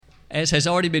As has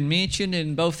already been mentioned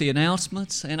in both the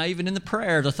announcements and even in the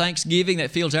prayer, the thanksgiving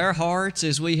that fills our hearts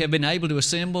as we have been able to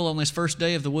assemble on this first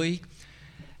day of the week.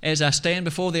 As I stand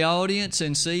before the audience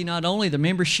and see not only the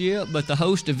membership but the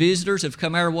host of visitors have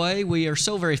come our way, we are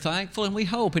so very thankful, and we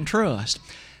hope and trust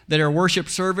that our worship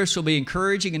service will be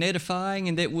encouraging and edifying,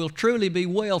 and that will truly be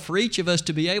well for each of us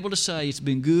to be able to say it's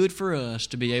been good for us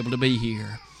to be able to be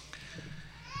here.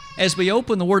 As we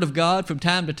open the Word of God from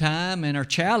time to time and are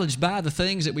challenged by the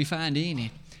things that we find in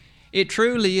it, it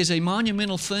truly is a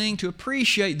monumental thing to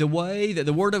appreciate the way that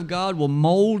the Word of God will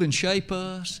mold and shape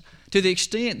us to the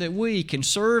extent that we can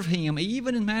serve Him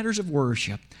even in matters of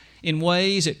worship in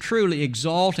ways that truly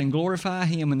exalt and glorify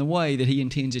Him in the way that He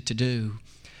intends it to do.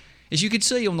 As you can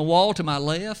see on the wall to my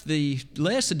left, the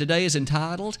lesson today is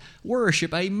entitled,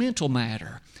 Worship, a Mental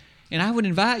Matter. And I would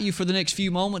invite you for the next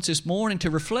few moments this morning to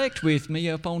reflect with me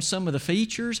upon some of the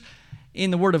features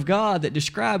in the Word of God that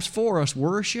describes for us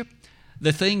worship,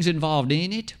 the things involved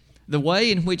in it, the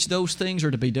way in which those things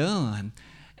are to be done,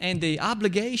 and the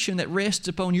obligation that rests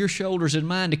upon your shoulders and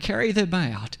mine to carry them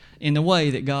out in the way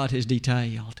that God has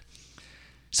detailed.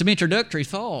 Some introductory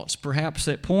thoughts, perhaps,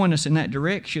 that point us in that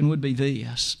direction would be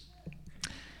this.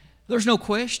 There's no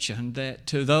question that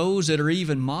to those that are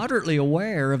even moderately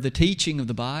aware of the teaching of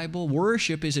the Bible,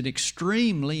 worship is an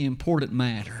extremely important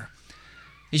matter.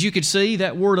 As you can see,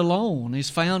 that word alone is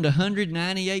found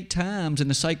 198 times in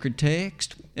the sacred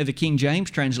text, of the King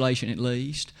James translation at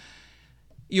least.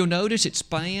 You'll notice it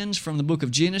spans from the book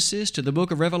of Genesis to the book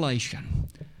of Revelation,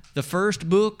 the first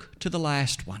book to the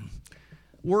last one.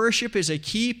 Worship is a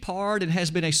key part and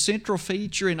has been a central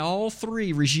feature in all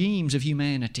three regimes of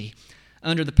humanity,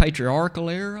 under the patriarchal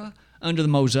era, under the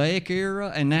Mosaic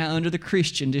era, and now under the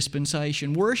Christian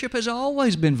dispensation. Worship has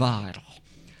always been vital.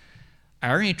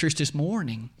 Our interest this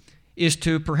morning is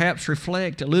to perhaps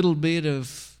reflect a little bit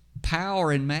of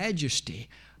power and majesty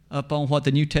upon what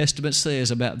the New Testament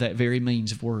says about that very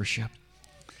means of worship.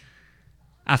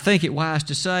 I think it wise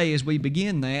to say as we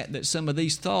begin that some of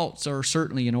these thoughts are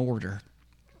certainly in order.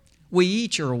 We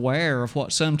each are aware of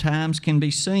what sometimes can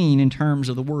be seen in terms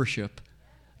of the worship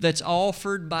that's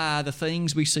offered by the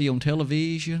things we see on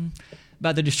television,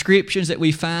 by the descriptions that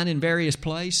we find in various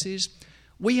places.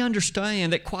 We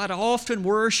understand that quite often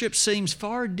worship seems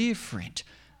far different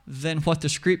than what the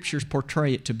Scriptures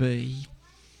portray it to be.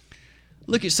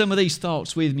 Look at some of these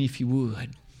thoughts with me if you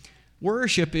would.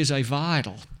 Worship is a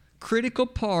vital, critical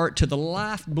part to the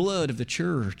lifeblood of the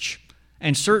church,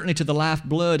 and certainly to the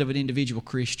lifeblood of an individual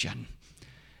Christian.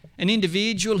 An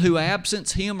individual who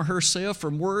absents him or herself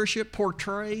from worship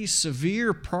portrays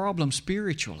severe problems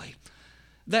spiritually.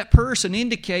 That person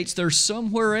indicates there's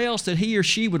somewhere else that he or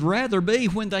she would rather be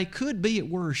when they could be at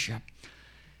worship.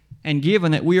 And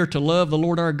given that we are to love the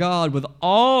Lord our God with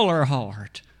all our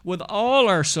heart, with all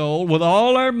our soul, with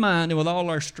all our mind, and with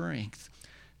all our strength,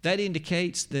 that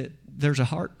indicates that there's a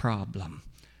heart problem.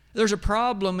 There's a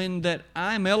problem in that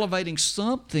I'm elevating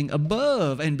something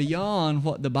above and beyond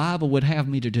what the Bible would have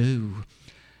me to do.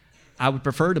 I would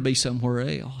prefer to be somewhere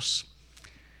else.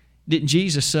 Didn't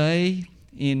Jesus say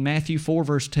in Matthew 4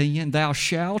 verse 10, Thou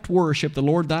shalt worship the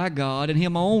Lord thy God, and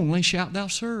Him only shalt thou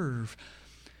serve?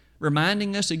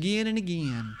 Reminding us again and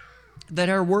again that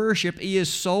our worship is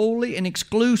solely and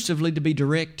exclusively to be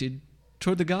directed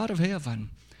toward the God of heaven.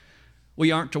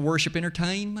 We aren't to worship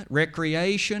entertainment,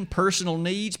 recreation, personal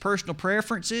needs, personal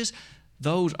preferences.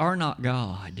 Those are not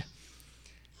God.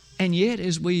 And yet,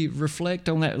 as we reflect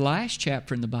on that last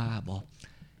chapter in the Bible,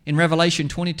 in Revelation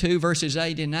 22, verses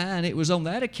 8 and 9, it was on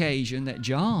that occasion that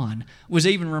John was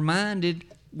even reminded,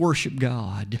 worship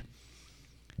God.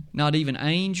 Not even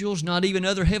angels, not even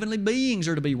other heavenly beings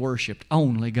are to be worshiped,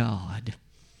 only God.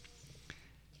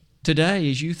 Today,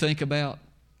 as you think about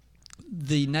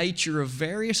the nature of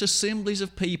various assemblies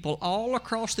of people all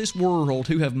across this world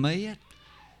who have met,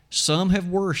 some have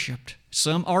worshiped,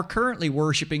 some are currently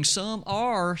worshiping, some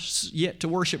are yet to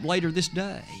worship later this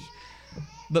day.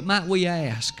 But might we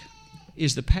ask,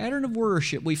 is the pattern of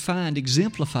worship we find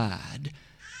exemplified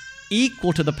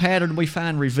equal to the pattern we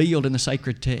find revealed in the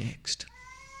sacred text?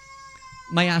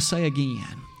 May I say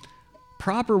again,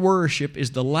 proper worship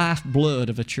is the lifeblood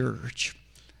of a church.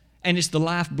 And it's the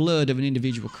lifeblood of an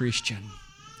individual Christian.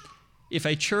 If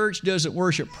a church doesn't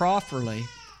worship properly,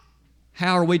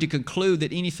 how are we to conclude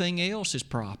that anything else is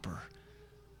proper?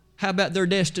 How about their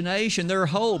destination, their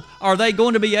hope? Are they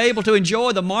going to be able to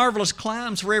enjoy the marvelous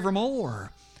climes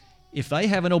forevermore? If they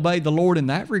haven't obeyed the Lord in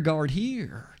that regard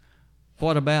here,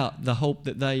 what about the hope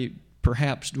that they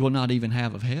perhaps will not even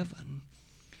have of heaven?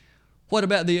 What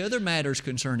about the other matters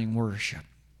concerning worship?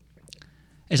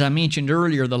 As I mentioned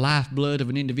earlier, the lifeblood of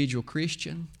an individual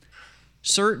Christian.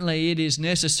 Certainly it is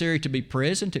necessary to be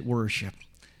present at worship,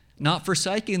 not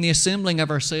forsaking the assembling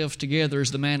of ourselves together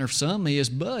as the manner of some is,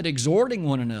 but exhorting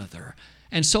one another,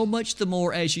 and so much the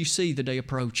more as you see the day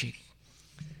approaching.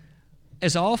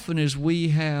 As often as we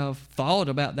have thought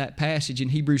about that passage in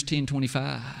Hebrews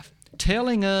 10:25,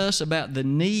 telling us about the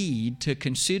need to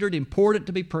consider it important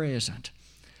to be present,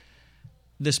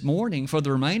 this morning, for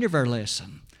the remainder of our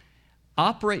lesson,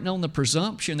 operating on the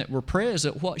presumption that we're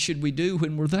present, what should we do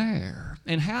when we're there?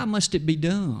 And how must it be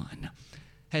done?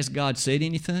 Has God said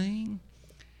anything?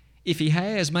 If He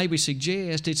has, may we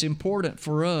suggest it's important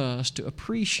for us to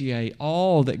appreciate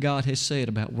all that God has said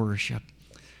about worship.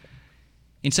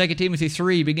 In 2 Timothy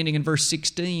 3, beginning in verse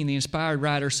 16, the inspired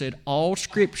writer said, "All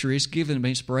Scripture is given by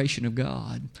inspiration of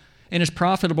God, and is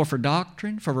profitable for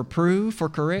doctrine, for reproof, for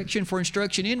correction, for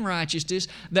instruction in righteousness,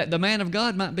 that the man of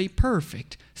God might be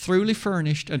perfect, thoroughly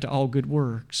furnished unto all good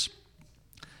works."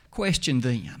 Question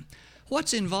then,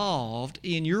 what's involved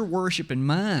in your worship and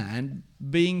mine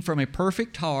being from a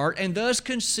perfect heart and thus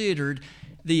considered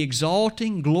the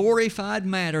exalting, glorified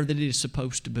matter that it is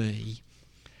supposed to be?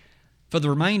 For the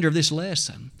remainder of this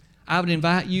lesson, I would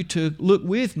invite you to look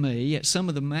with me at some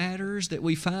of the matters that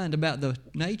we find about the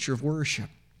nature of worship.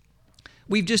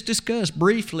 We've just discussed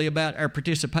briefly about our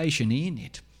participation in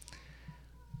it.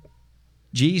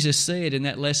 Jesus said in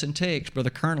that lesson text Brother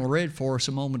Colonel read for us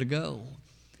a moment ago,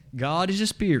 God is a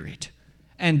spirit,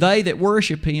 and they that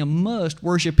worship Him must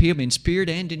worship Him in spirit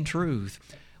and in truth.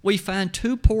 We find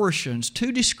two portions,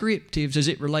 two descriptives as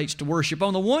it relates to worship.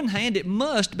 On the one hand, it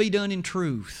must be done in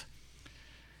truth.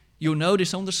 You'll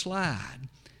notice on the slide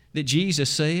that Jesus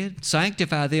said,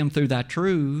 "Sanctify them through Thy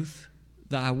truth,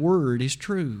 Thy word is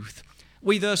truth."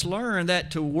 We thus learn that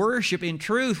to worship in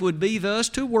truth would be thus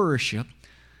to worship,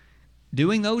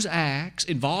 doing those acts,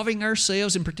 involving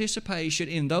ourselves in participation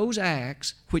in those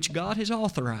acts which God has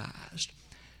authorized.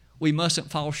 We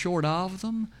mustn't fall short of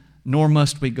them, nor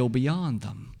must we go beyond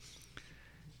them.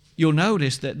 You'll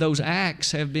notice that those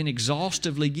acts have been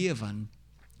exhaustively given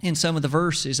in some of the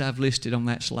verses I've listed on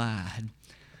that slide.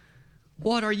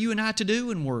 What are you and I to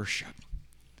do in worship?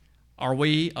 Are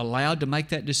we allowed to make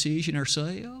that decision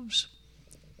ourselves?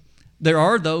 There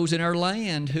are those in our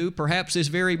land who perhaps this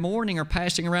very morning are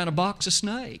passing around a box of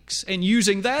snakes and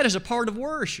using that as a part of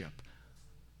worship.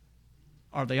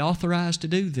 Are they authorized to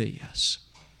do this?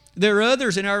 There are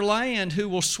others in our land who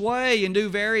will sway and do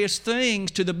various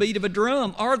things to the beat of a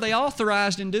drum. Are they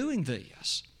authorized in doing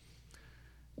this?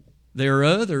 There are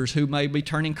others who may be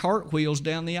turning cartwheels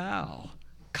down the aisle,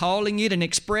 calling it an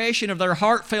expression of their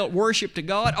heartfelt worship to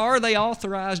God. Are they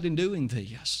authorized in doing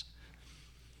this?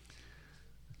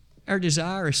 Our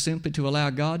desire is simply to allow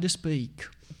God to speak.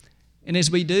 And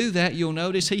as we do that, you'll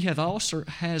notice He has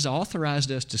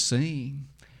authorized us to sing,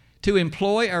 to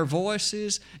employ our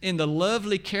voices in the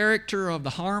lovely character of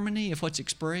the harmony of what's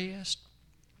expressed.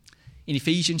 In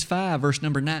Ephesians 5, verse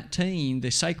number 19, the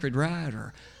sacred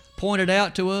writer pointed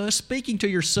out to us, speaking to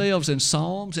yourselves in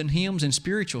psalms and hymns and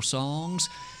spiritual songs,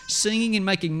 singing and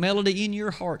making melody in your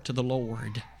heart to the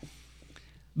Lord.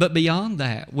 But beyond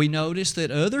that, we notice that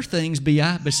other things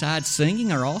besides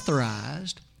singing are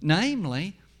authorized,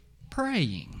 namely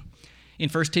praying. In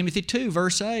 1 Timothy 2,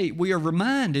 verse 8, we are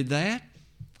reminded that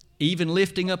even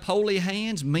lifting up holy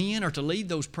hands, men are to lead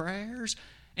those prayers.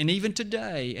 And even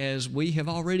today, as we have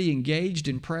already engaged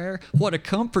in prayer, what a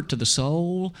comfort to the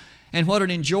soul, and what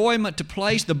an enjoyment to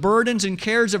place the burdens and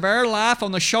cares of our life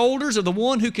on the shoulders of the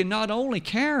one who can not only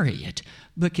carry it,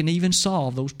 but can even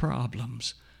solve those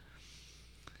problems.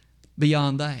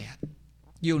 Beyond that,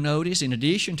 you'll notice, in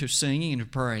addition to singing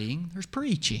and praying, there's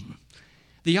preaching.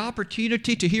 The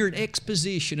opportunity to hear an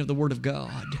exposition of the Word of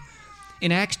God.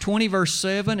 In Acts 20, verse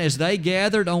 7, as they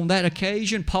gathered on that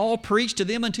occasion, Paul preached to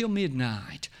them until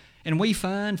midnight. And we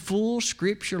find full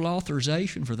scriptural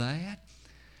authorization for that.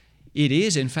 It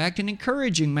is, in fact, an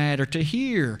encouraging matter to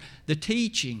hear the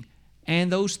teaching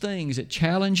and those things that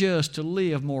challenge us to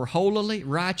live more holily,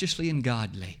 righteously, and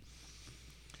godly.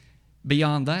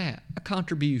 Beyond that, a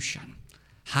contribution.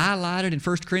 Highlighted in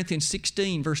 1 Corinthians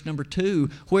 16, verse number 2,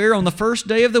 where on the first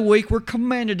day of the week we're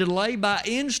commanded to lay by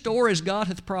in store as God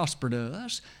hath prospered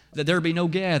us, that there be no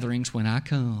gatherings when I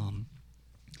come.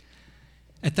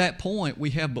 At that point, we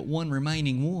have but one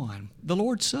remaining one, the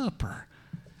Lord's Supper.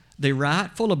 The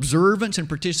rightful observance and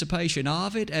participation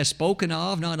of it, as spoken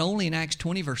of not only in Acts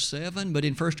 20, verse 7, but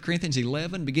in 1 Corinthians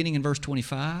 11, beginning in verse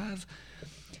 25.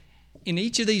 In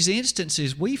each of these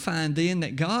instances, we find then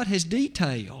that God has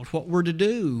detailed what we're to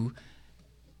do.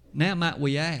 Now might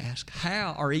we ask,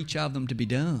 how are each of them to be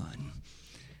done?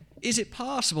 Is it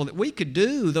possible that we could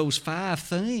do those 5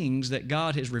 things that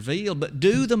God has revealed, but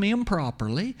do them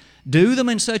improperly, do them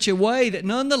in such a way that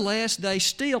nonetheless they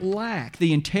still lack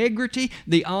the integrity,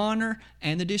 the honor,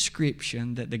 and the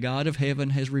description that the God of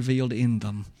heaven has revealed in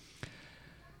them?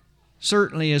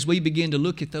 Certainly, as we begin to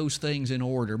look at those things in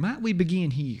order, might we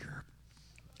begin here?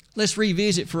 Let's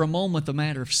revisit for a moment the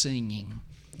matter of singing.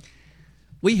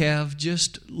 We have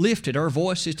just lifted our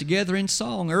voices together in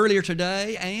song earlier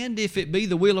today, and if it be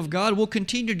the will of God, we'll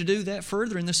continue to do that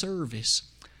further in the service.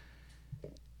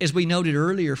 As we noted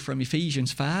earlier from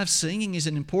Ephesians 5, singing is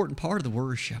an important part of the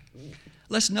worship.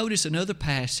 Let's notice another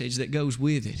passage that goes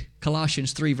with it,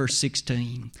 Colossians 3, verse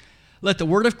 16. Let the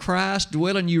word of Christ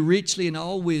dwell in you richly in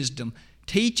all wisdom,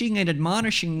 teaching and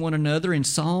admonishing one another in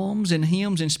psalms and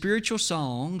hymns and spiritual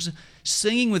songs,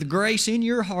 singing with grace in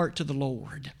your heart to the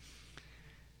Lord.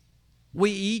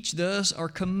 We each thus are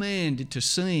commanded to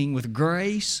sing with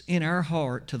grace in our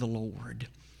heart to the Lord.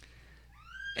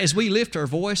 As we lift our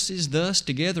voices thus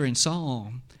together in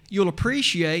song, you'll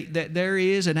appreciate that there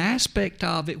is an aspect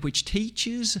of it which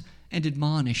teaches and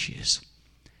admonishes.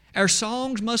 Our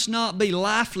songs must not be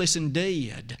lifeless and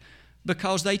dead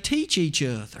because they teach each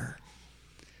other.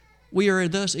 We are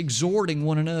thus exhorting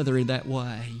one another in that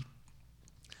way.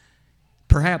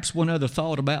 Perhaps one other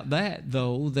thought about that,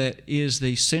 though, that is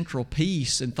the central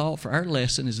piece and thought for our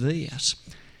lesson is this.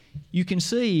 You can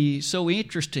see, so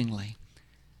interestingly,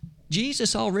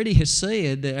 Jesus already has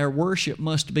said that our worship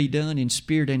must be done in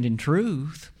spirit and in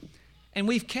truth. And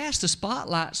we've cast the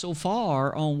spotlight so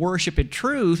far on worship and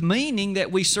truth, meaning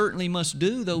that we certainly must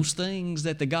do those things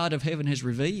that the God of heaven has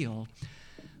revealed.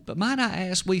 But might I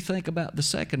ask, we think about the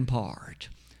second part.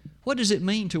 What does it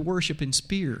mean to worship in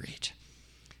spirit?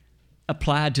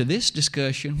 Applied to this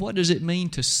discussion, what does it mean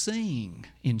to sing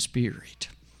in spirit?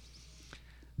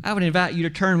 I would invite you to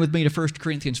turn with me to 1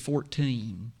 Corinthians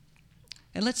 14.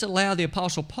 And let's allow the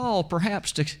Apostle Paul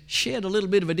perhaps to shed a little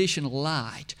bit of additional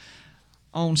light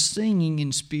on singing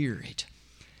in spirit.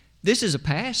 This is a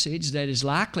passage that is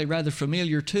likely rather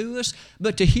familiar to us,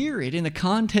 but to hear it in the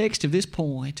context of this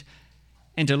point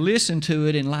and to listen to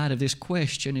it in light of this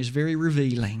question is very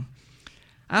revealing.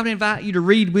 I would invite you to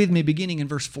read with me beginning in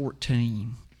verse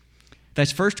 14.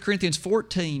 That's 1 Corinthians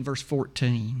 14, verse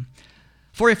 14.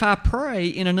 For if I pray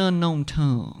in an unknown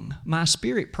tongue, my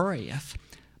spirit prayeth,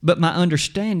 but my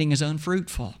understanding is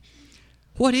unfruitful.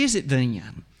 What is it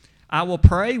then? I will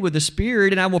pray with the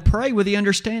Spirit, and I will pray with the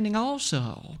understanding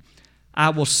also. I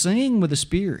will sing with the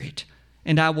Spirit,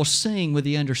 and I will sing with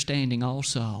the understanding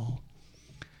also.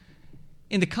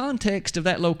 In the context of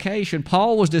that location,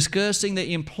 Paul was discussing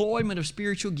the employment of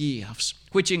spiritual gifts,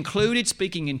 which included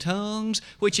speaking in tongues,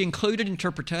 which included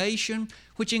interpretation,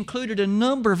 which included a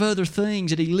number of other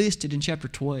things that he listed in chapter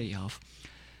 12.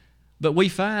 But we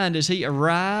find as he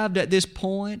arrived at this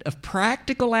point of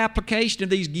practical application of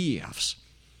these gifts,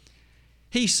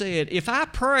 he said, if I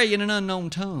pray in an unknown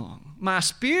tongue, my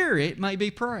spirit may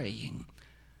be praying,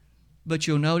 but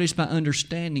you'll notice my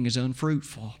understanding is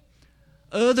unfruitful.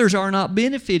 Others are not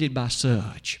benefited by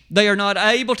such. They are not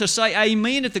able to say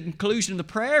amen at the conclusion of the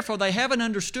prayer, for they haven't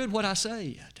understood what I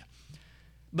said.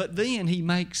 But then he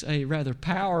makes a rather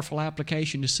powerful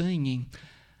application to singing.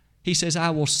 He says, I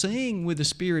will sing with the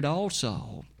Spirit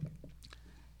also.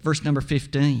 Verse number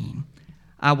 15,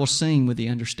 I will sing with the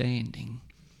understanding.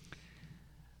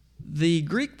 The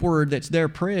Greek word that's there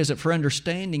present for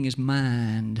understanding is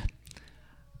mind.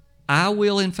 I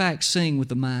will in fact sing with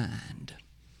the mind.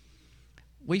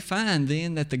 We find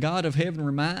then that the God of heaven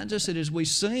reminds us that as we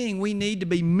sing, we need to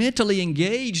be mentally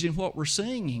engaged in what we're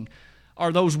singing.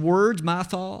 Are those words my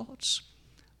thoughts?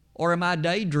 Or am I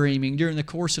daydreaming during the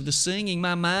course of the singing?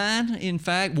 My mind, in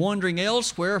fact, wandering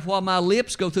elsewhere while my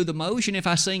lips go through the motion if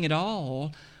I sing at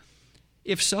all.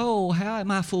 If so, how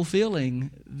am I fulfilling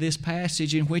this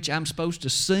passage in which I'm supposed to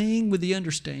sing with the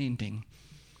understanding?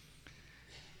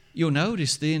 You'll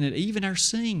notice then that even our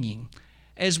singing,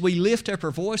 as we lift up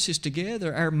our voices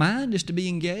together, our mind is to be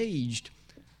engaged.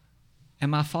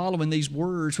 Am I following these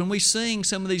words? When we sing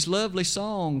some of these lovely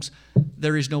songs,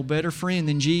 there is no better friend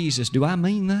than Jesus. Do I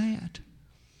mean that?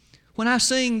 When I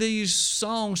sing these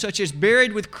songs such as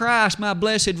Buried with Christ, my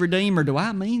blessed Redeemer, do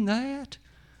I mean that?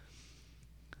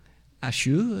 I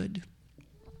should.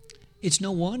 It's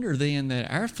no wonder then that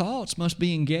our thoughts must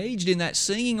be engaged in that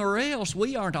singing, or else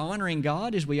we aren't honoring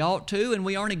God as we ought to, and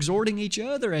we aren't exhorting each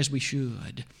other as we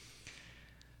should.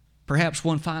 Perhaps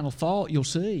one final thought you'll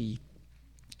see.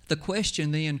 The question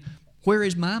then, where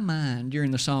is my mind during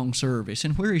the song service,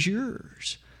 and where is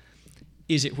yours?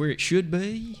 Is it where it should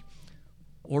be,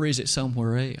 or is it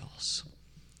somewhere else?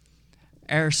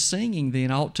 Our singing then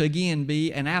ought to again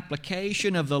be an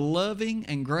application of the loving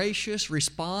and gracious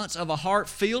response of a heart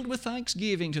filled with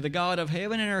thanksgiving to the God of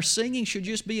heaven, and our singing should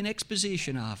just be an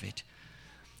exposition of it.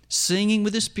 Singing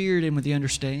with the Spirit and with the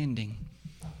understanding.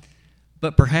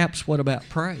 But perhaps what about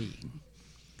praying?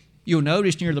 You'll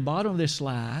notice near the bottom of this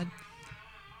slide,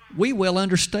 we well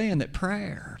understand that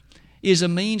prayer is a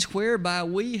means whereby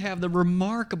we have the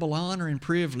remarkable honor and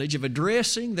privilege of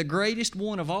addressing the greatest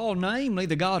one of all, namely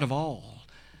the God of all.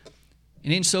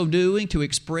 And in so doing, to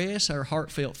express our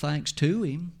heartfelt thanks to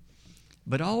Him,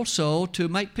 but also to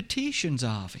make petitions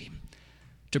of Him,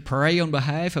 to pray on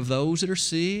behalf of those that are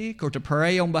sick, or to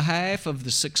pray on behalf of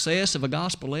the success of a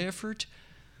gospel effort.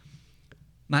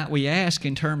 Might we ask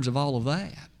in terms of all of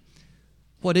that,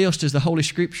 what else does the Holy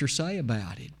Scripture say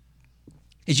about it?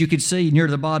 As you can see near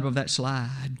the bottom of that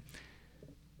slide,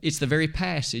 it's the very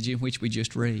passage in which we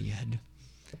just read.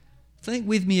 Think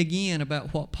with me again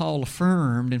about what Paul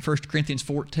affirmed in 1 Corinthians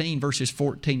 14, verses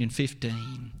 14 and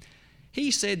 15.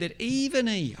 He said that even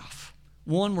if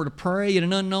one were to pray in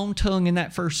an unknown tongue in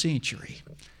that first century,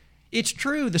 it's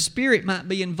true the Spirit might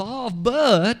be involved,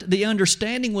 but the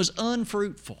understanding was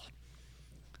unfruitful.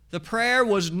 The prayer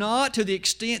was not to the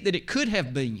extent that it could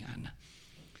have been.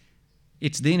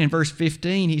 It's then in verse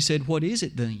 15 he said, what is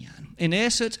it then? In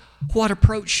essence, what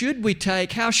approach should we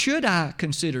take? How should I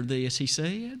consider this? He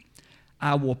said,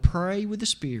 I will pray with the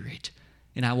Spirit,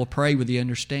 and I will pray with the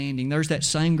understanding. There's that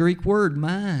same Greek word,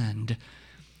 mind.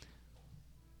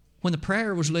 When the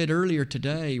prayer was led earlier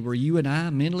today, were you and I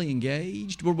mentally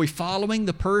engaged? Were we following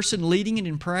the person leading it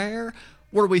in prayer?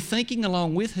 Were we thinking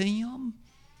along with him?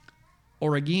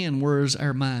 Or again, was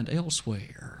our mind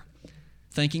elsewhere?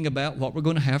 Thinking about what we're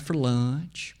going to have for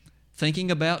lunch,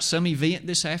 thinking about some event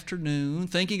this afternoon,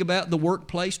 thinking about the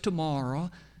workplace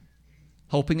tomorrow,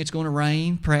 hoping it's going to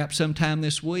rain perhaps sometime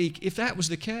this week. If that was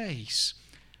the case,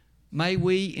 may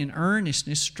we in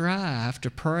earnestness strive to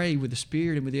pray with the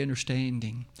Spirit and with the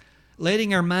understanding,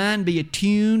 letting our mind be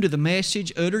attuned to the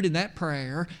message uttered in that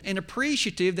prayer and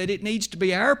appreciative that it needs to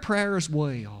be our prayer as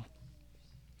well.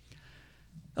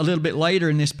 A little bit later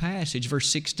in this passage, verse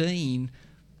 16,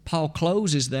 Paul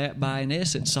closes that by, in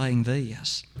essence, saying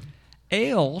this,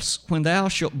 else, when thou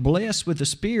shalt bless with the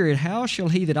Spirit, how shall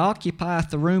he that occupieth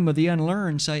the room of the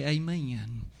unlearned say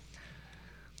amen?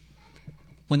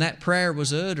 When that prayer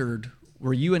was uttered,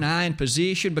 were you and I in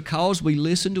position, because we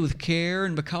listened with care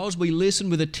and because we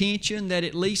listened with attention, that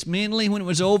at least mentally when it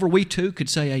was over, we too could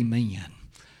say amen?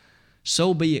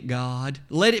 So be it, God.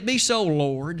 Let it be so,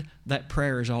 Lord. That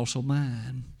prayer is also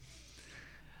mine.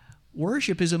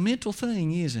 Worship is a mental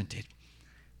thing, isn't it?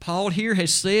 Paul here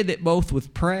has said that both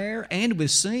with prayer and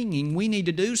with singing, we need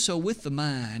to do so with the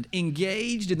mind,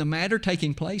 engaged in the matter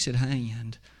taking place at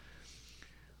hand.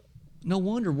 No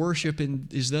wonder worship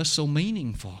is thus so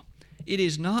meaningful. It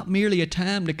is not merely a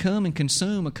time to come and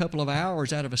consume a couple of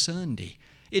hours out of a Sunday.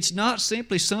 It's not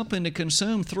simply something to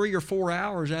consume 3 or 4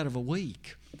 hours out of a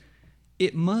week.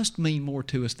 It must mean more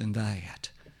to us than that.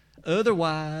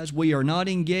 Otherwise, we are not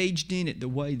engaged in it the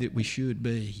way that we should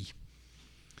be.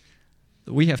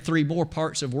 We have 3 more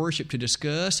parts of worship to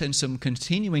discuss, and some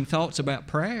continuing thoughts about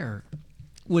prayer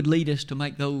would lead us to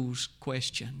make those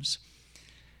questions.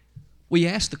 We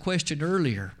asked the question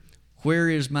earlier, where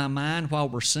is my mind while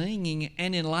we're singing?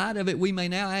 And in light of it, we may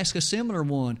now ask a similar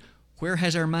one, where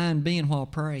has our mind been while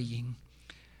praying?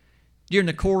 During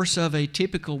the course of a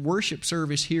typical worship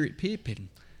service here at Pippin,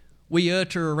 we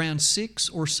utter around 6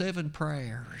 or 7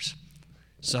 prayers.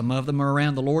 Some of them are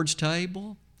around the Lord's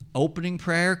table, opening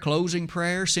prayer, closing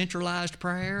prayer, centralized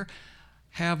prayer.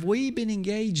 Have we been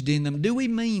engaged in them? Do we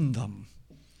mean them?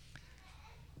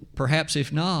 Perhaps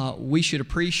if not, we should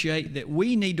appreciate that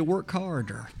we need to work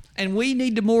harder, and we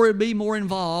need to be more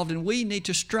involved, and we need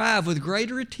to strive with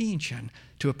greater attention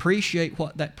to appreciate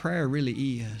what that prayer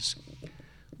really is.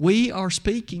 We are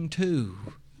speaking to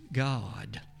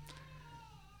God,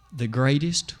 the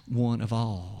greatest one of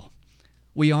all.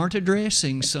 We aren't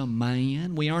addressing some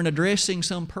man. We aren't addressing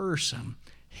some person.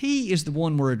 He is the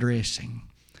one we're addressing.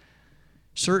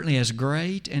 Certainly as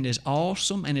great and as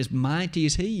awesome and as mighty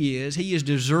as He is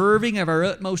deserving of our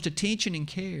utmost attention and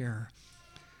care.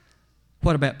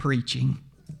 What about preaching?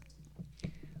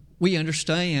 We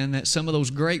understand that some of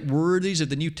those great worthies of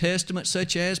the New Testament,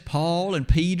 such as Paul and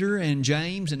Peter and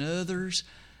James and others,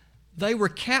 they were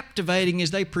captivating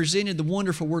as they presented the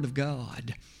wonderful Word of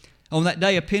God. On that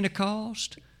day of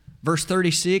Pentecost, verse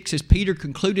 36, as Peter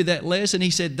concluded that lesson, he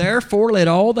said, therefore let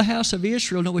all the house of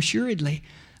Israel know assuredly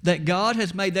that God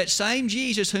has made that same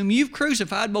Jesus whom you've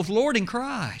crucified both Lord and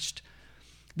Christ.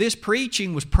 This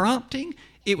preaching was prompting,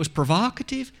 it was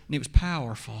provocative, and it was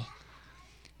powerful.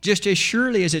 just as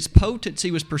surely as its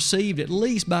potency was perceived at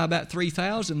least by about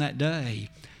 3,000 that day,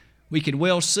 we can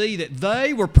well see that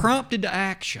they were prompted to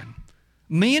action.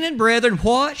 Men and brethren,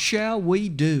 what shall we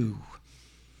do?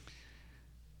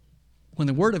 When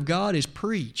the Word of God is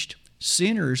preached,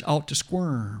 sinners ought to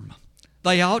squirm.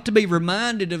 They ought to be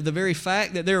reminded of the very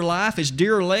fact that their life is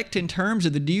derelict in terms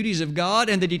of the duties of God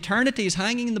and that eternity is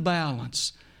hanging in the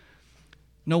balance.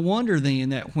 No wonder then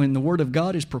that when the Word of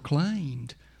God is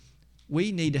proclaimed,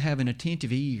 we need to have an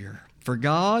attentive ear, for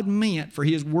God meant for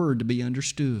His Word to be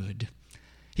understood.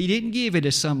 He didn't give it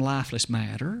as some lifeless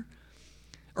matter.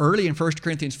 Early in 1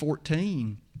 Corinthians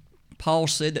 14, Paul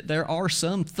said that there are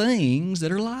some things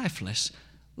that are lifeless,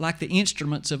 like the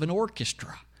instruments of an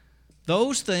orchestra.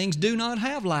 Those things do not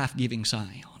have life-giving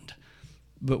sound.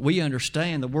 But we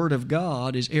understand the Word of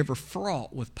God is ever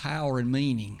fraught with power and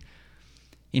meaning.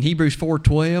 In Hebrews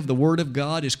 4:12, the Word of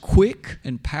God is quick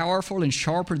and powerful and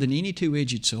sharper than any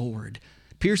two-edged sword,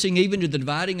 piercing even to the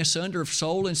dividing asunder of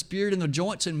soul and spirit and the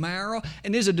joints and marrow,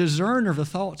 and is a discerner of the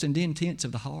thoughts and intents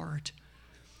of the heart.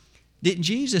 Didn't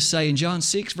Jesus say in John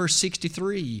 6, verse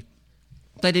 63,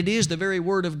 that it is the very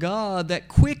Word of God that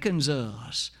quickens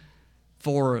us?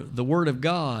 For the Word of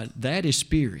God, that is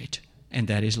spirit, and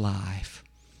that is life.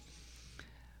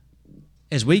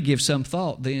 As we give some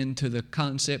thought then to the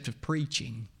concept of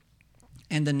preaching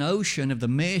and the notion of the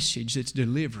message that's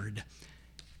delivered,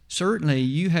 certainly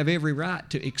you have every right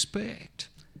to expect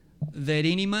that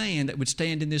any man that would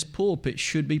stand in this pulpit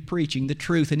should be preaching the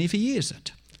truth. And if he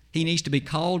isn't, he needs to be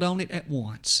called on it at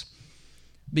once.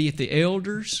 Be it the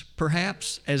elders,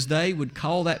 perhaps, as they would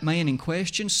call that man in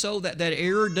question, so that that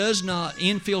error does not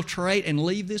infiltrate and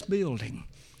leave this building.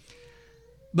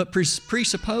 But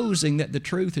presupposing that the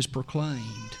truth is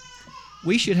proclaimed,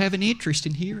 we should have an interest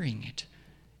in hearing it.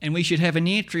 And we should have an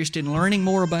interest in learning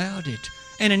more about it.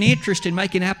 And an interest in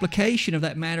making application of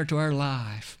that matter to our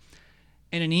life.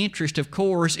 And an interest, of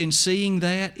course, in seeing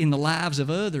that in the lives of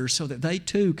others so that they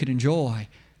too can enjoy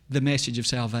the message of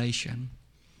salvation.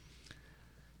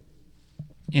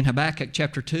 In Habakkuk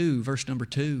chapter 2, verse number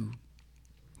 2,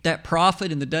 that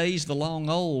prophet in the days of the long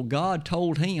old, God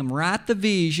told him, write the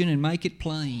vision and make it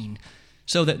plain,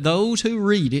 so that those who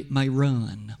read it may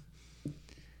run.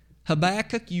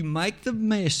 Habakkuk, you make the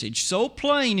message so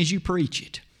plain as you preach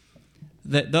it,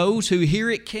 that those who hear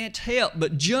it can't help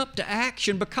but jump to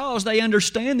action because they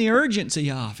understand the urgency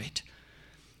of it.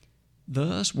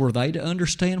 Thus, were they to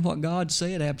understand what God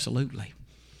said? Absolutely.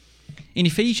 In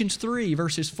Ephesians 3,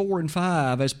 verses 4 and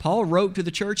 5, as Paul wrote to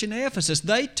the church in Ephesus,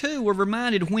 they too were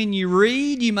reminded, when you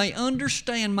read, you may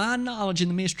understand my knowledge in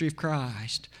the mystery of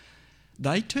Christ.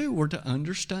 They too were to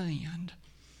understand.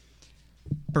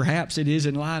 Perhaps it is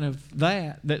in light of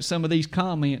that some of these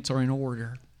comments are in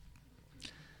order.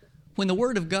 When the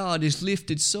Word of God is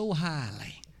lifted so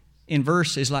highly in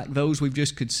verses like those we've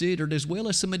just considered, as well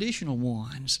as some additional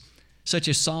ones, such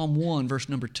as Psalm 1, verse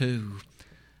number 2,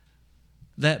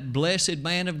 that blessed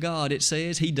man of God, it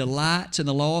says, he delights in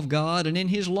the law of God, and in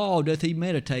his law doth he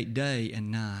meditate day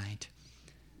and night.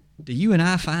 Do you and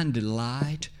I find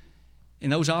delight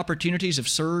in those opportunities of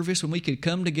service when we could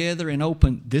come together and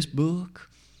open this book?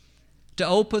 To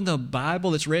open the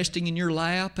Bible that's resting in your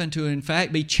lap and to in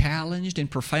fact be challenged, and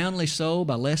profoundly so,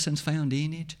 by lessons found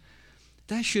in it?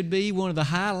 That should be one of the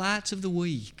highlights of the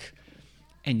week.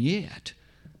 And yet,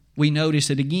 we notice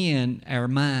that again, our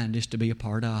mind is to be a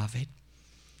part of it.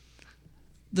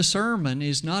 The sermon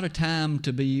is not a time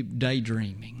to be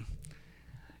daydreaming.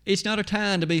 It's not a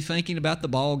time to be thinking about the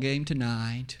ball game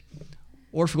tonight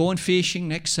or for going fishing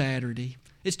next Saturday.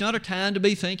 It's not a time to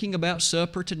be thinking about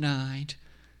supper tonight.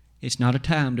 It's not a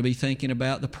time to be thinking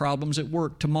about the problems at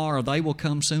work tomorrow. They will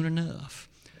come soon enough.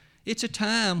 It's a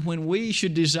time when we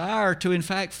should desire to, in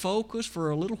fact, focus for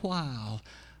a little while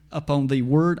upon the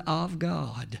Word of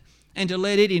God and to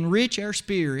let it enrich our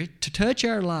spirit, to touch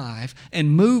our life,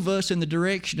 and move us in the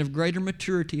direction of greater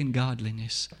maturity and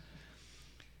godliness.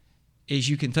 As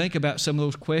you can think about some of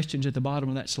those questions at the bottom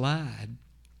of that slide,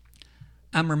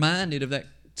 I'm reminded of that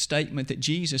statement that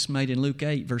Jesus made in Luke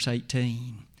 8, verse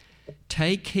 18.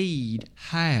 Take heed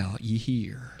how ye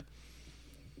hear.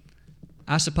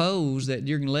 I suppose that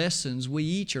during lessons we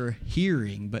each are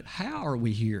hearing, but how are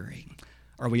we hearing?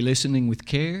 Are we listening with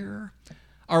care?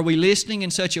 Are we listening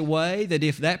in such a way that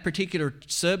if that particular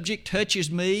subject touches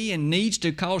me and needs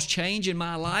to cause change in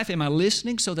my life, am I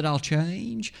listening so that I'll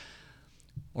change?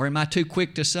 Or am I too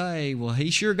quick to say, well, he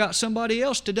sure got somebody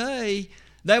else today.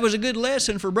 That was a good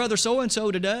lesson for Brother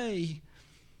So-and-so today.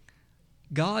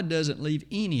 God doesn't leave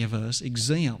any of us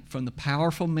exempt from the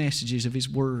powerful messages of His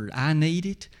Word. I need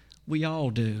it. We all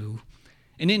do.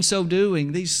 And in so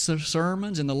doing, these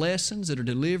sermons and the lessons that are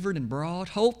delivered and brought,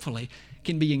 hopefully,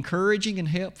 can be encouraging and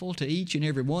helpful to each and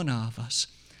every one of us.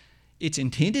 It's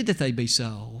intended that they be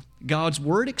so. God's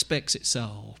Word expects it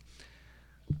so.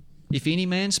 If any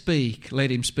man speak, let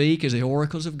him speak as the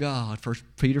oracles of God, 1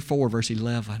 Peter 4, verse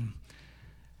 11.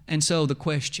 And so the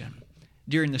question,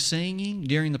 during the singing,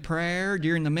 during the prayer,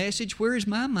 during the message, where is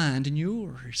my mind and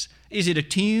yours? Is it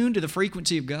attuned to the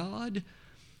frequency of God?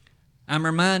 I'm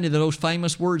reminded of those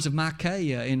famous words of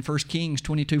Micaiah in 1 Kings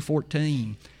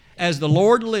 22:14. As the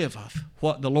Lord liveth,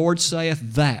 what the Lord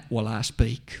saith, that will I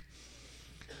speak.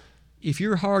 If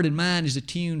your heart and mind is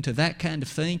attuned to that kind of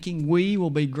thinking, we will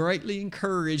be greatly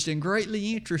encouraged and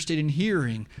greatly interested in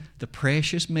hearing the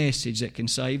precious message that can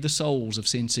save the souls of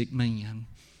sin-sick men.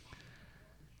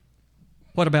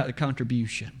 What about the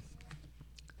contribution?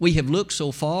 We have looked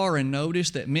so far and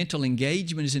noticed that mental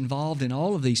engagement is involved in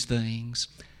all of these things.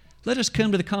 Let us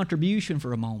come to the contribution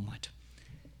for a moment.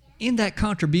 In that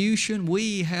contribution,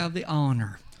 we have the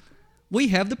honor. We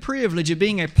have the privilege of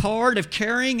being a part of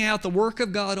carrying out the work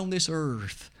of God on this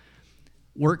earth.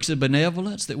 Works of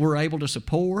benevolence that we're able to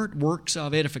support, works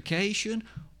of edification,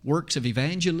 works of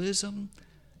evangelism,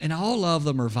 and all of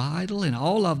them are vital and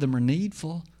all of them are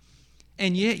needful.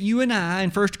 And yet you and I in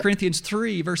 1 Corinthians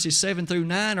 3, verses 7 through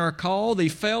 9 are called the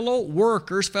fellow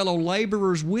workers, fellow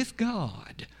laborers with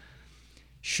God.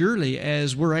 Surely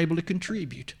as we're able to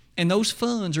contribute, and those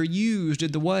funds are used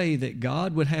in the way that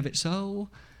God would have it so,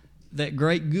 that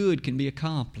great good can be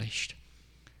accomplished.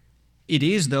 It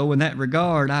is, though, in that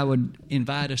regard, I would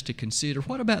invite us to consider,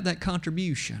 what about that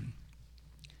contribution?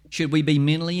 Should we be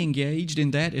mentally engaged in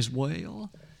that as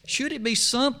well? Should it be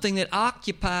something that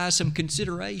occupies some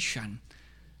consideration,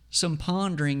 some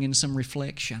pondering and some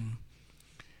reflection?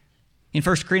 In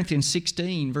 1 Corinthians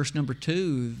 16, verse number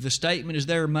 2, the statement is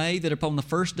there made that upon the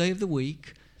first day of the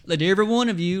week, let every one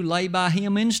of you lay by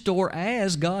him in store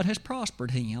as God has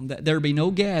prospered him, that there be no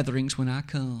gatherings when I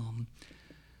come.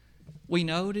 We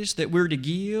notice that we're to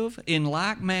give in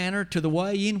like manner to the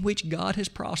way in which God has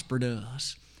prospered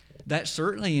us. That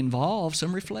certainly involves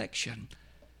some reflection.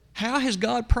 How has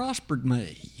God prospered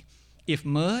me? If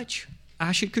much,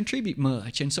 I should contribute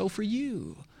much, and so for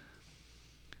you.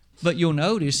 But you'll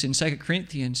notice in 2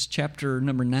 Corinthians chapter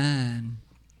number 9,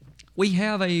 we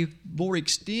have a more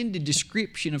extended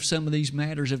description of some of these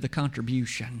matters of the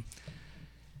contribution.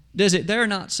 Does it there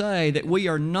not say that we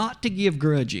are not to give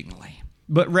grudgingly,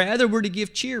 but rather we're to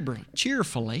give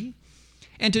cheerfully,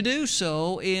 and to do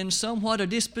so in somewhat a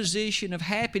disposition of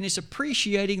happiness,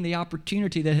 appreciating the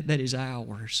opportunity that is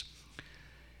ours?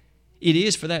 It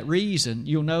is for that reason,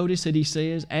 you'll notice that he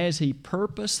says, as he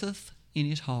purposeth in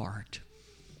his heart.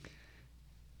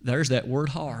 There's that word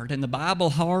heart, and the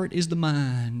Bible heart is the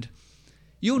mind.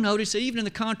 You'll notice even in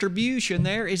the contribution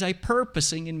there is a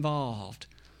purposing involved,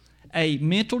 a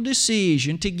mental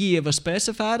decision to give a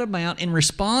specified amount in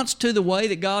response to the way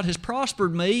that God has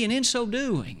prospered me, and in so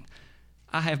doing,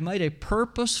 I have made a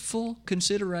purposeful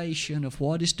consideration of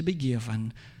what is to be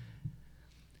given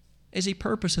as he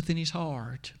purposeth in his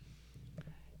heart.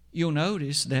 You'll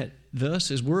notice that thus,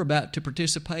 as we're about to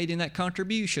participate in that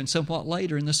contribution somewhat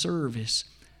later in the service,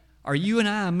 are you and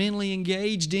I mentally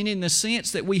engaged in the sense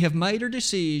that we have made our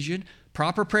decision,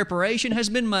 proper preparation has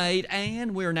been made,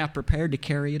 and we are now prepared to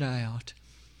carry it out?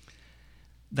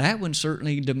 That one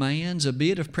certainly demands a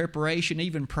bit of preparation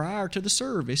even prior to the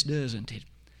service, doesn't it?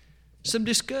 Some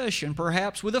discussion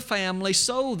perhaps with a family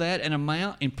so that an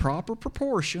amount in proper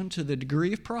proportion to the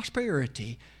degree of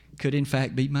prosperity could in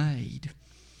fact be made.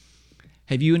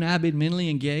 Have you and I been mentally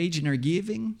engaged in our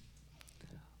giving?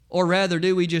 Or rather,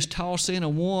 do we just toss in a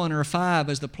 1 or a 5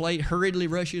 as the plate hurriedly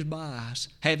rushes by us,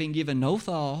 having given no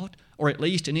thought, or at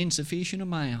least an insufficient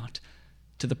amount,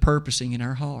 to the purposing in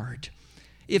our heart?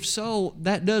 If so,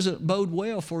 that doesn't bode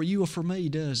well for you or for me,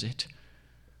 does it?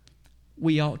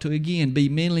 We ought to again be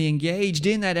mentally engaged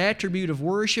in that attribute of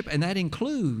worship, and that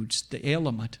includes the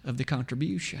element of the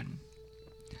contribution.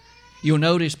 You'll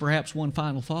notice perhaps one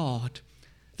final thought.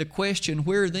 The question,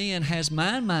 where then has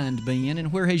my mind been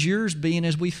and where has yours been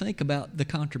as we think about the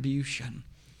contribution?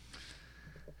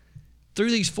 Through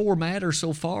these 4 matters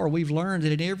so far, we've learned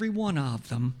that in every one of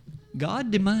them, God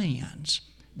demands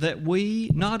that we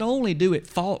not only do it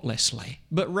thoughtlessly,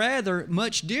 but rather,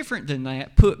 much different than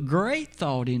that, put great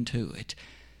thought into it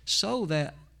so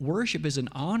that worship is an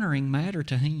honoring matter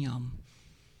to Him.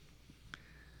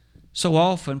 So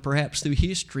often, perhaps through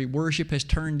history, worship has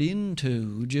turned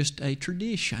into just a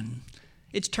tradition.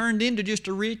 It's turned into just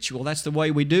a ritual. That's the way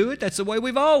we do it. That's the way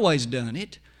we've always done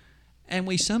it. And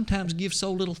we sometimes give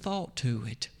so little thought to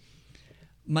it.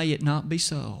 May it not be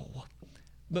so.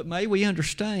 But may we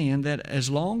understand that as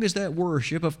long as that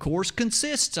worship, of course,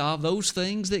 consists of those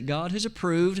things that God has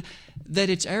approved, that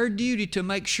it's our duty to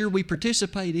make sure we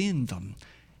participate in them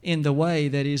in the way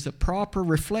that is the proper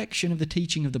reflection of the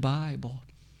teaching of the Bible.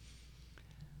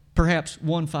 Perhaps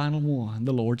one final one,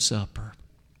 the Lord's Supper.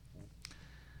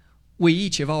 We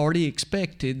each have already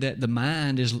expected that the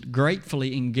mind is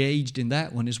gratefully engaged in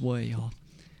that one as well.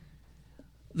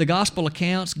 The Gospel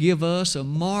accounts give us a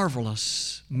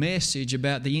marvelous message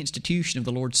about the institution of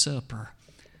the Lord's Supper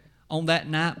on that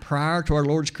night prior to our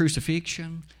Lord's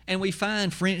crucifixion. And we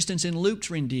find, for instance, in Luke's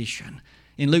rendition,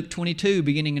 in Luke 22,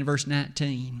 beginning in verse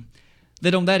 19,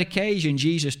 that on that occasion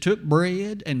Jesus took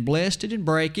bread and blessed it and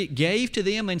brake it, gave to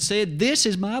them and said, "This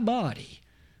is my body,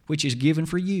 which is given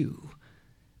for you.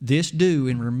 This do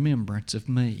in remembrance of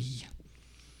me."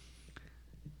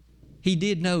 He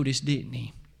did notice, didn't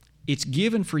he? It's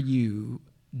given for you.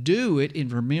 Do it in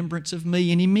remembrance of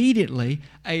me. And immediately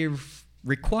a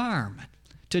requirement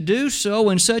to do so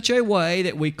in such a way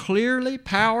that we clearly,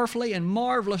 powerfully, and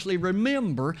marvelously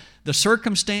remember the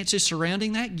circumstances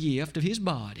surrounding that gift of His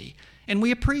body. And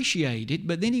we appreciate it.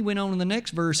 But then he went on in the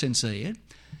next verse and said,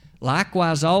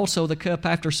 "Likewise also the cup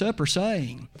after supper,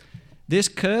 saying, This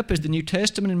cup is the New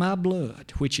Testament in my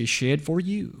blood, which is shed for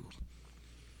you."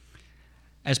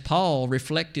 As Paul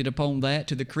reflected upon that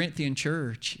to the Corinthian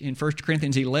church in 1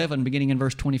 Corinthians 11, beginning in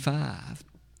verse 25,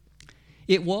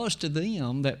 it was to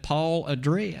them that Paul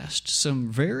addressed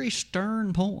some very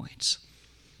stern points.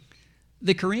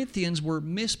 The Corinthians were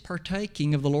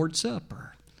mispartaking of the Lord's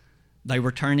Supper. They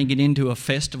were turning it into a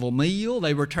festival meal.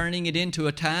 They were turning it into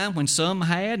a time when some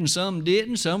had and some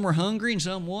didn't. Some were hungry and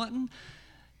some wasn't.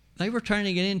 They were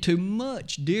turning it into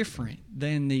much different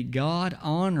than the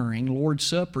God-honoring Lord's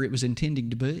Supper it was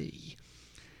intending to be.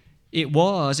 It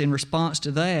was in response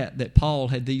to that Paul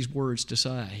had these words to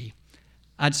say.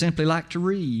 I'd simply like to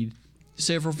read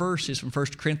several verses from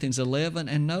 1 Corinthians 11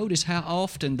 and notice how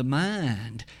often the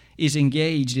mind is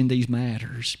engaged in these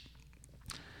matters.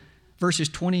 Verses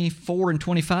 24 and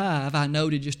 25 I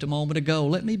noted just a moment ago.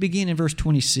 Let me begin in verse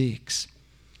 26.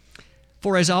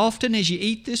 "For as often as ye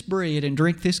eat this bread and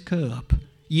drink this cup,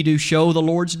 ye do show the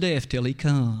Lord's death till He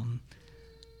come.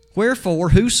 Wherefore,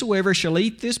 whosoever shall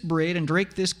eat this bread and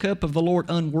drink this cup of the Lord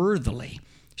unworthily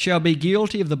shall be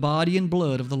guilty of the body and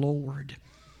blood of the Lord.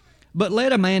 But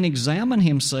let a man examine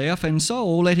himself, and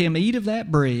so let him eat of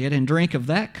that bread and drink of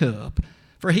that cup.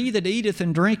 For he that eateth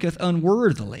and drinketh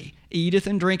unworthily eateth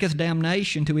and drinketh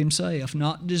damnation to himself,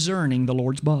 not discerning the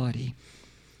Lord's body.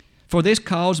 For this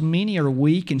cause many are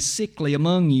weak and sickly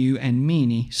among you, and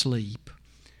many sleep."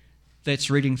 That's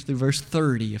reading through verse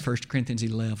 30 of 1 Corinthians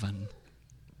 11.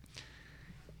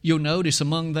 You'll notice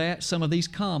among that some of these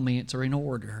comments are in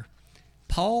order.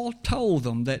 Paul told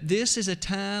them that this is a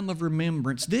time of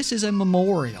remembrance. This is a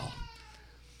memorial.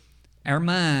 Our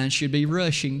minds should be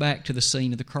rushing back to the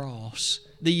scene of the cross,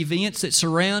 the events that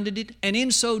surrounded it, and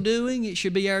in so doing, it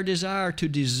should be our desire to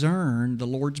discern the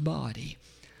Lord's body.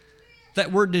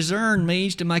 That word discern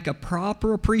means to make a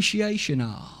proper appreciation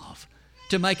of,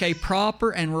 to make a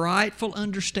proper and rightful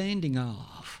understanding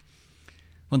of.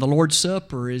 When the Lord's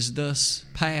Supper is thus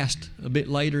passed a bit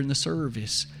later in the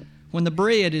service, when the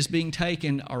bread is being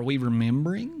taken, are we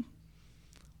remembering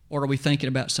or are we thinking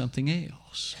about something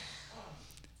else?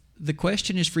 The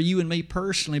question is for you and me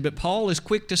personally, but Paul is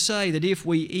quick to say that if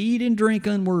we eat and drink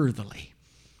unworthily,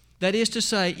 that is to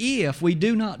say, if we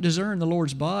do not discern the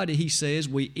Lord's body, he says,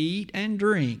 we eat and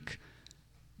drink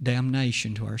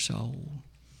damnation to our soul.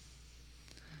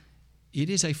 It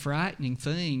is a frightening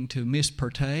thing to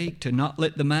mispartake, to not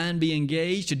let the mind be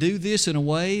engaged, to do this in a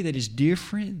way that is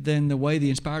different than the way the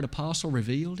inspired apostle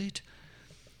revealed it.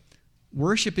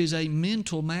 Worship is a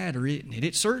mental matter, isn't it?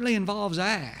 It certainly involves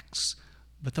acts,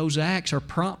 but those acts are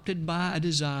prompted by a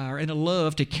desire and a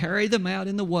love to carry them out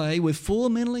in the way with full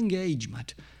mental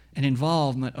engagement and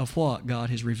involvement of what God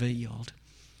has revealed.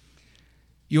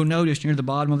 You'll notice near the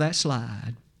bottom of that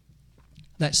slide,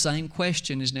 that same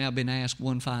question has now been asked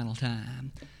one final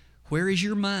time. Where is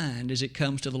your mind as it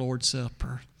comes to the Lord's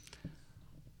Supper?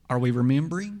 Are we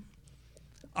remembering?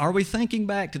 Are we thinking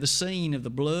back to the scene of the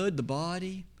blood, the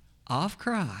body of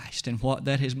Christ, and what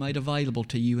that has made available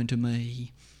to you and to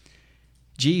me?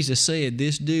 Jesus said,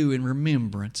 "This do in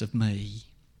remembrance of me."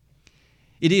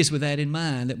 It is with that in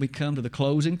mind that we come to the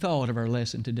closing thought of our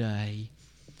lesson today.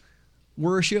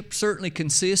 Worship certainly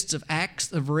consists of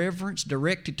acts of reverence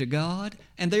directed to God,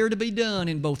 and they are to be done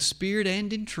in both spirit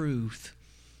and in truth.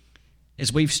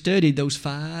 As we've studied those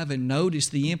five and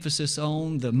noticed the emphasis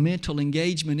on the mental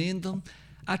engagement in them,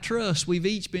 I trust we've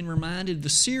each been reminded of the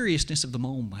seriousness of the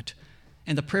moment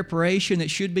and the preparation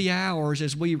that should be ours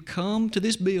as we come to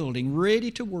this building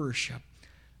ready to worship,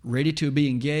 ready to be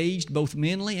engaged both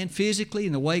mentally and physically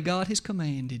in the way God has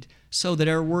commanded, so that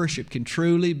our worship can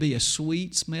truly be a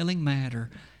sweet-smelling matter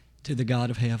to the God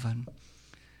of heaven.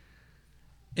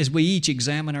 As we each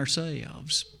examine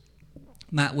ourselves,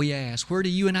 might we ask, where do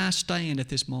you and I stand at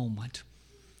this moment?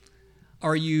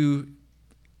 Are you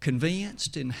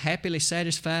convinced and happily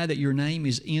satisfied that your name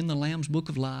is in the Lamb's Book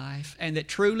of Life and that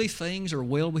truly things are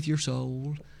well with your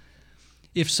soul?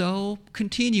 If so,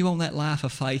 continue on that life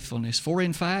of faithfulness, for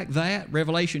in fact that,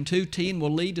 Revelation 2:10,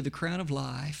 will lead to the crown of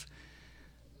life.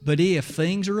 But if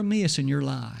things are amiss in your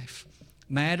life,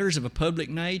 matters of a public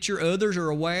nature, others are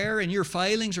aware, and your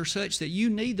failings are such that you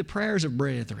need the prayers of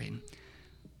brethren,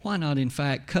 why not in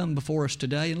fact come before us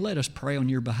today and let us pray on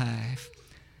your behalf?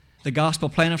 The gospel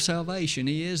plan of salvation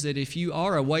is that if you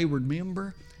are a wayward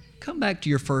member, come back to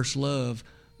your first love.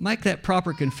 Make that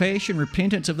proper confession,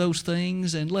 repentance of those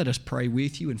things, and let us pray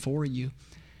with you and for you.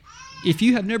 If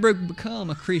you have never become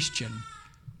a Christian,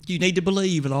 you need to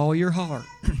believe with all your heart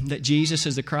that Jesus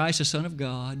is the Christ, the Son of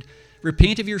God.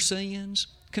 Repent of your sins,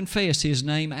 confess His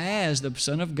name as the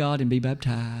Son of God, and be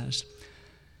baptized.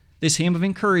 This hymn of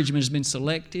encouragement has been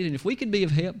selected, and if we could be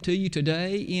of help to you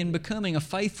today in becoming a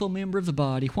faithful member of the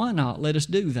body, why not let us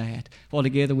do that while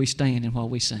together we stand and while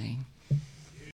we sing.